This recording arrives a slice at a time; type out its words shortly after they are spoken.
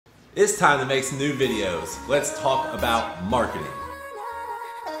It's time to make some new videos. Let's talk about marketing.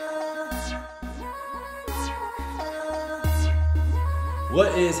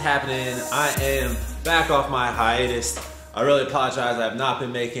 What is happening? I am back off my hiatus. I really apologize. I have not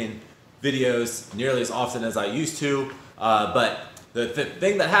been making videos nearly as often as I used to, but the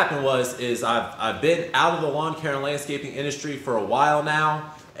thing that happened is I've been out of the lawn care and landscaping industry for a while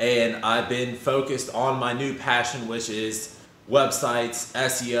now, and I've been focused on my new passion, which is websites,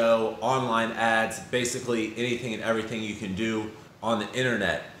 SEO, online ads, basically anything and everything you can do on the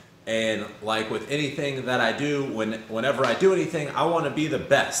internet. And like with anything that I do, whenever I do anything, I want to be the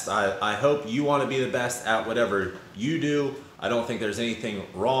best. I hope you want to be the best at whatever you do. I don't think there's anything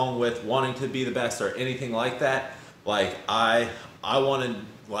wrong with wanting to be the best or anything like that. Like I want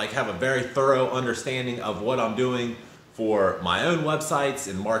to have a very thorough understanding of what I'm doing for my own websites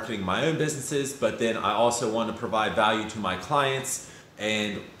and marketing my own businesses, but then I also want to provide value to my clients,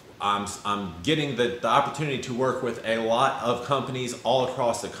 and I'm getting the opportunity to work with a lot of companies all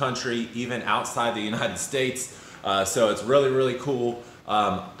across the country, even outside the United States. So it's really, really cool.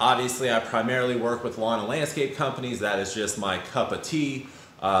 Obviously, I primarily work with lawn and landscape companies. That is just my cup of tea.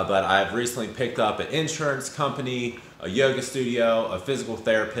 But I've recently picked up an insurance company, a yoga studio, a physical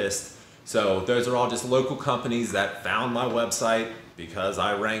therapist. So those are all just local companies that found my website because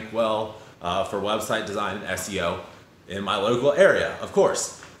I rank well for website design and SEO in my local area, of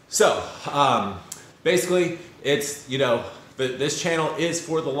course. So basically, it's, this channel is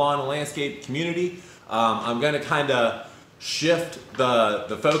for the lawn and landscape community. I'm going to kind of shift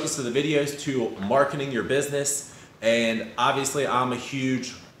the focus of the videos to marketing your business, and obviously I'm a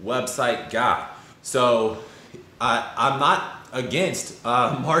huge website guy. So I'm not against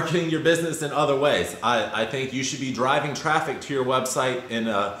marketing your business in other ways. I think you should be driving traffic to your website in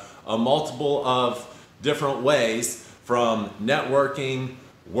a multiple of different ways, from networking,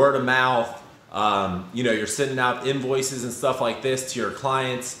 word of mouth. You're sending out invoices and stuff like this to your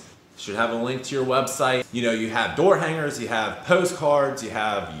clients. You should have a link to your website. You have door hangers, you have postcards, you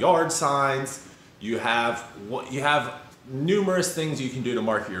have yard signs, you have numerous things you can do to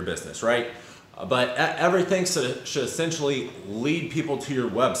market your business, right? But everything should essentially lead people to your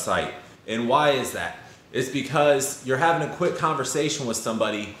website. And why is that? It's because you're having a quick conversation with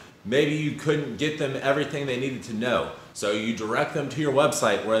somebody. Maybe you couldn't get them everything they needed to know. So you direct them to your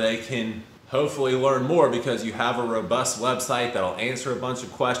website where they can hopefully learn more, because you have a robust website that'll answer a bunch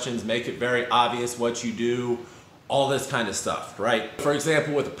of questions, make it very obvious what you do, all this kind of stuff, right? For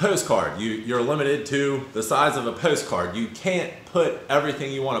example, with a postcard, you're limited to the size of a postcard. You can't put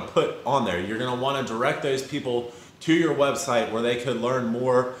everything you want to put on there. You're going to want to direct those people to your website where they could learn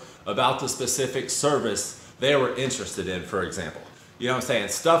more about the specific service they were interested in, for example. You know what I'm saying?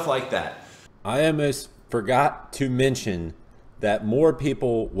 Stuff like that. I almost forgot to mention that more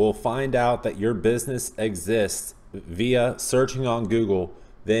people will find out that your business exists via searching on Google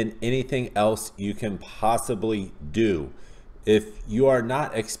than anything else you can possibly do. If you are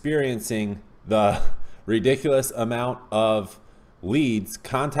not experiencing the ridiculous amount of leads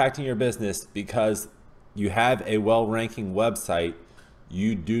contacting your business because you have a well-ranking website,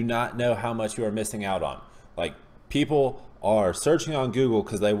 you do not know how much you are missing out on. Like, people are searching on Google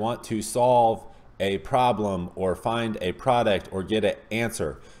because they want to solve a problem or find a product or get an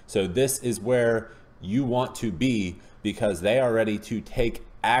answer. So this is where you want to be, because they are ready to take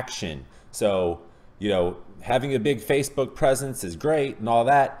action. So, having a big Facebook presence is great and all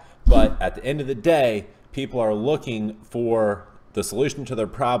that, but at the end of the day, people are looking for the solution to their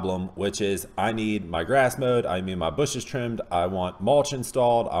problem, which is, I need my grass mowed, I need my bushes trimmed, I want mulch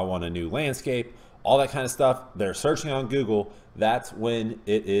installed, I want a new landscape, all that kind of stuff. They're searching on Google. That's when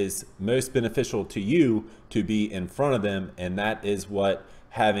it is most beneficial to you to be in front of them, and that is what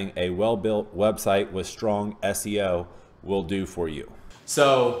having a well-built website with strong SEO will do for you.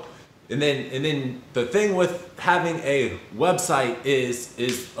 So, and then the thing with having a website is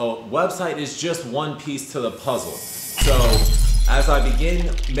a website is just one piece to the puzzle. So as I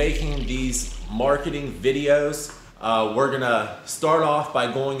begin making these marketing videos, we're gonna start off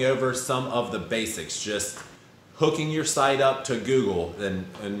by going over some of the basics, just hooking your site up to Google.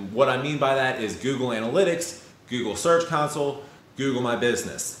 And what I mean by that is Google Analytics, Google Search Console, Google My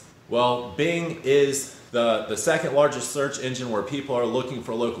Business. Well, Bing is the second largest search engine where people are looking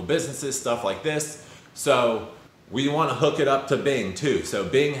for local businesses, stuff like this. So we want to hook it up to Bing too. So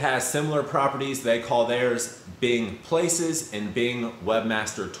Bing has similar properties. They call theirs Bing Places and Bing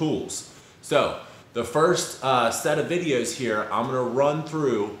Webmaster Tools. So the first set of videos here, I'm going to run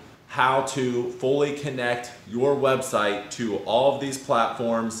through how to fully connect your website to all of these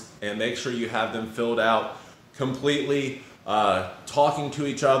platforms and make sure you have them filled out completely talking to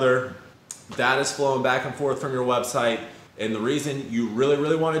each other, data's flowing back and forth from your website. And the reason you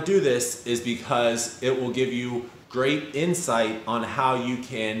really want to do this is because it will give you great insight on how you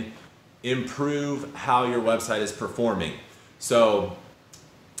can improve how your website is performing. So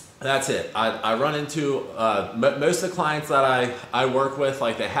that's it. I run into most of the clients that I work with,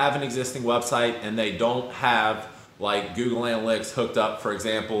 like they have an existing website and they don't have like Google Analytics hooked up, for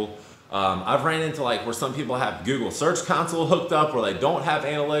example. I've ran into like where some people have Google Search Console hooked up where they don't have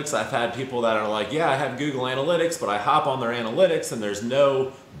analytics. I've had people that are like, yeah, I have Google Analytics, but I hop on their analytics and there's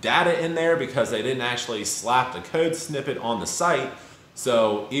no data in there because they didn't actually slap the code snippet on the site.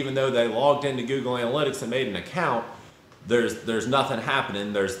 So even though they logged into Google Analytics and made an account, there's nothing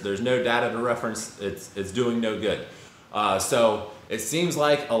happening. There's no data to reference. It's doing no good. So it seems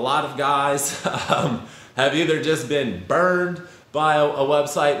like a lot of guys have either just been burned by a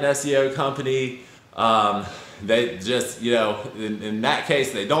website and SEO company. They just, you know, in that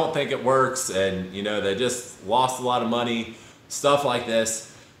case, they don't think it works, and you know, they just lost a lot of money, stuff like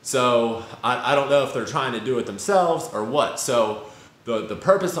this. So I don't know if they're trying to do it themselves or what. So the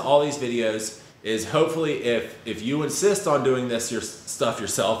purpose of all these videos is hopefully if you insist on doing this stuff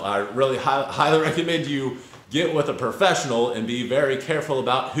yourself, I really highly recommend you get with a professional and be very careful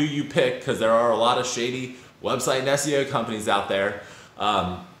about who you pick, because there are a lot of shady website and SEO companies out there.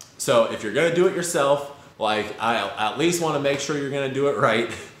 So if you're gonna do it yourself, like I at least wanna make sure you're gonna do it right.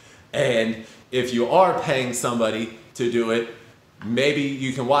 And if you are paying somebody to do it, maybe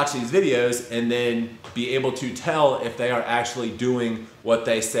you can watch these videos and then be able to tell if they are actually doing what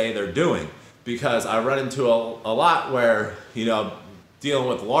they say they're doing. Because I run into a lot where, you know, dealing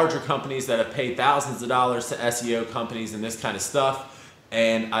with larger companies that have paid thousands of dollars to SEO companies and this kind of stuff,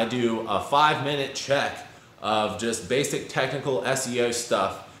 and I do a 5-minute check of just basic technical SEO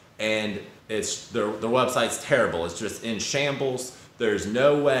stuff, and it's their website's terrible. It's just in shambles. There's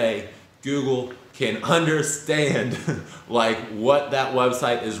no way Google can understand like what that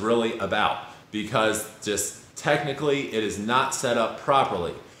website is really about, because just technically it is not set up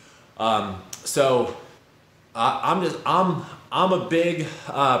properly. So I'm a big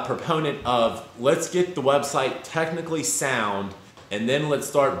proponent of let's get the website technically sound, and then let's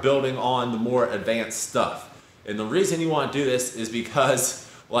start building on the more advanced stuff. And the reason you want to do this is because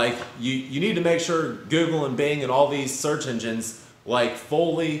like you need to make sure Google and Bing and all these search engines like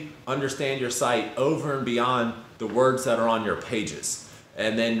fully understand your site over and beyond the words that are on your pages.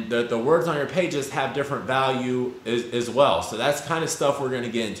 And then the words on your pages have different value as well. So that's kind of stuff we're going to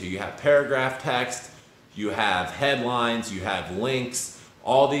get into. You have paragraph text, you have headlines, you have links.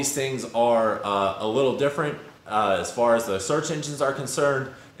 All these things are a little different as far as the search engines are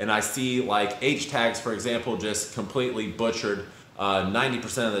concerned. And I see like H tags, for example, just completely butchered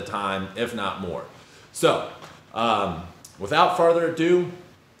 90% of the time, if not more. So without further ado,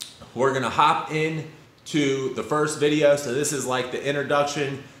 we're going to hop in to the first video. So this is like the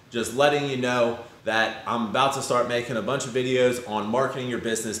introduction, just letting you know that I'm about to start making a bunch of videos on marketing your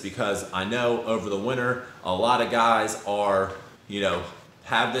business, because I know over the winter a lot of guys are, you know,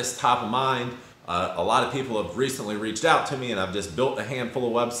 have this top of mind. A lot of people have recently reached out to me, and I've just built a handful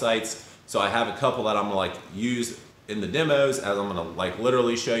of websites. So I have a couple that I'm gonna like use in the demos, as I'm gonna like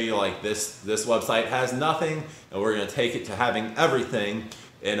literally show you like this website has nothing, and we're gonna take it to having everything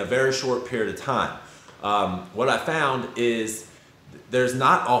in a very short period of time. What I found is there's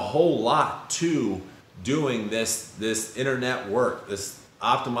not a whole lot to doing this internet work, this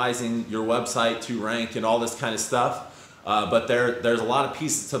optimizing your website to rank and all this kind of stuff. But there's a lot of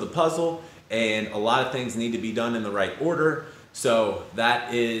pieces to the puzzle, and a lot of things need to be done in the right order. So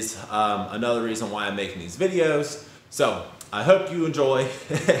that is another reason why I'm making these videos. So I hope you enjoy,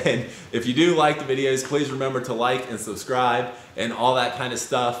 and if you do like the videos, please remember to like and subscribe and all that kind of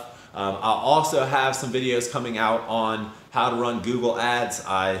stuff. I'll also have some videos coming out on how to run Google ads.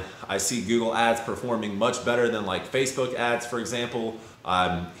 I see Google ads performing much better than like Facebook ads, for example.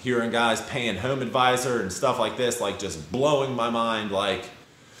 I'm hearing guys paying Home Advisor and stuff like this, like just blowing my mind, like,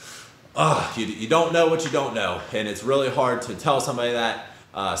 you don't know what you don't know. And it's really hard to tell somebody that,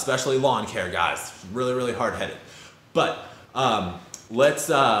 especially lawn care guys, really hard-headed. But let's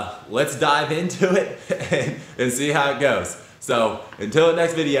dive into it and see how it goes. So until the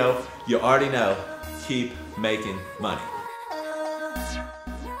next video, you already know, keep making money.